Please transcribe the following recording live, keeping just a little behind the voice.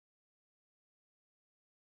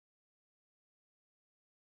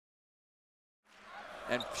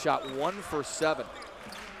and shot 1 for 7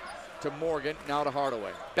 to Morgan, now to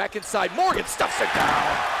Hardaway. Back inside, Morgan stuffs it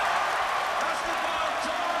down.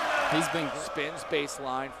 He's been spins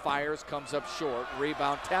baseline, fires, comes up short,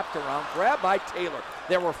 rebound, tapped around, grabbed by Taylor.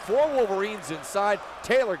 There were 4 Wolverines inside.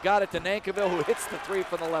 Taylor got it to Nankivell, who hits the 3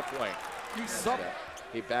 from the left wing.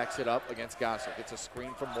 He backs it up against Gosser, gets a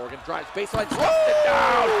screen from Morgan, drives baseline, slows it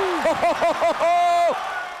down.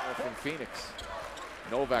 From Phoenix.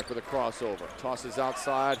 Novak with a crossover, tosses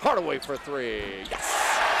outside, Hardaway for 3, yes!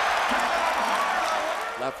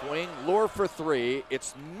 Left wing, lure for 3,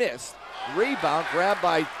 it's missed. Rebound, grabbed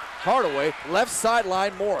by Hardaway, left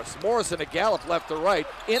sideline, Morris. Morris in a gallop left to right,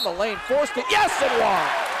 in the lane, forced it, yes, and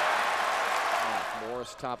one!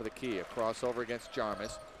 Morris top of the key, a crossover against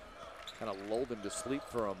Jarmus. Kind of lulled him to sleep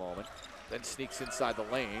for a moment, then sneaks inside the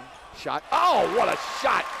lane. Shot, oh, what a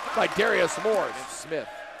shot by Darius Morris. And Smith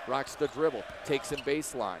rocks the dribble, takes him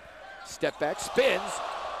baseline. Step back, spins,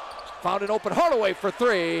 found an open Hardaway for 3.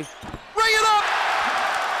 Bring it up!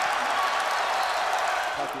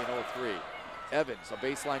 Pucky in 0-3. Evans, a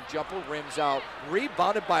baseline jumper, rims out,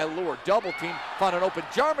 rebounded by Lure, double team, found an open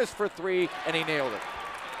Jarmus for 3, and he nailed it.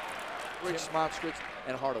 Rich Smotrich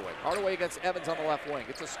and Hardaway. Hardaway against Evans on the left wing.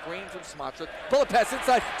 It's a screen from Smotrich. Bullet pass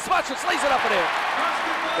inside. Smotrich lays it up and in.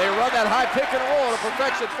 They run that high pick and roll to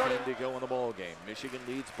perfection. To go in the ball game. Michigan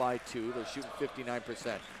leads by 2. They're shooting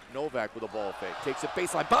 59%. Novak with a ball fake. Takes it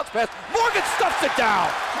baseline. Bounce pass. Morgan stuffs it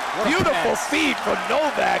down. Beautiful feed from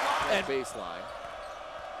Novak. And baseline.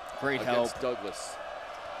 Great help. Douglas.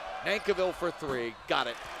 Nankivell for 3. Got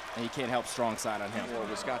it. And you can't help strong side on him. Or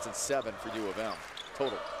Wisconsin 7 for U of M.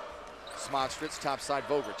 Total. Smotrich, top side,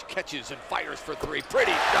 Vogrich catches and fires for 3.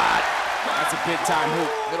 Pretty shot. That's a big time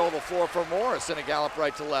hoop. Middle of the floor for Morris and a gallop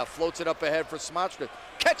right to left. Floats it up ahead for Smotrich.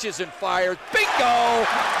 Catches and fires. Bingo!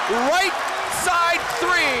 Right side 3.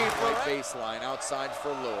 Right baseline, outside for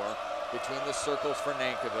Lure. Between the circles for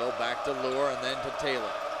Nankivell. Back to Lure and then to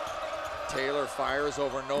Taylor. Taylor fires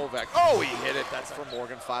over Novak. Oh, he hit it. That's for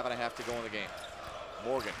Morgan. 5.5 to go in the game.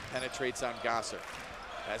 Morgan penetrates on Gosser.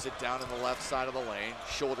 Has it down in the left side of the lane.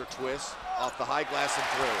 Shoulder twist off the high glass and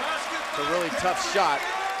through. It's a really tough shot.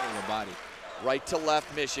 In the body. Right to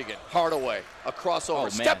left, Michigan. Hardaway, a crossover. Oh,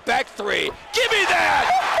 step back 3. Give me that!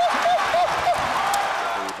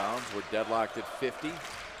 The rebounds were deadlocked at 50.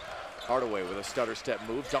 Hardaway with a stutter step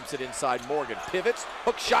move. Dumps it inside Morgan. Pivots.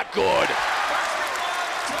 Hook shot good.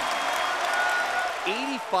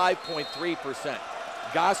 85.3%.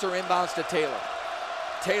 Gosser inbounds to Taylor.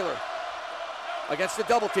 Taylor against the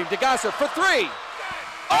double team. DeGosser for 3.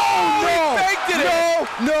 Oh, no! He banked it in!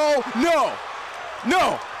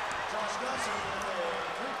 No!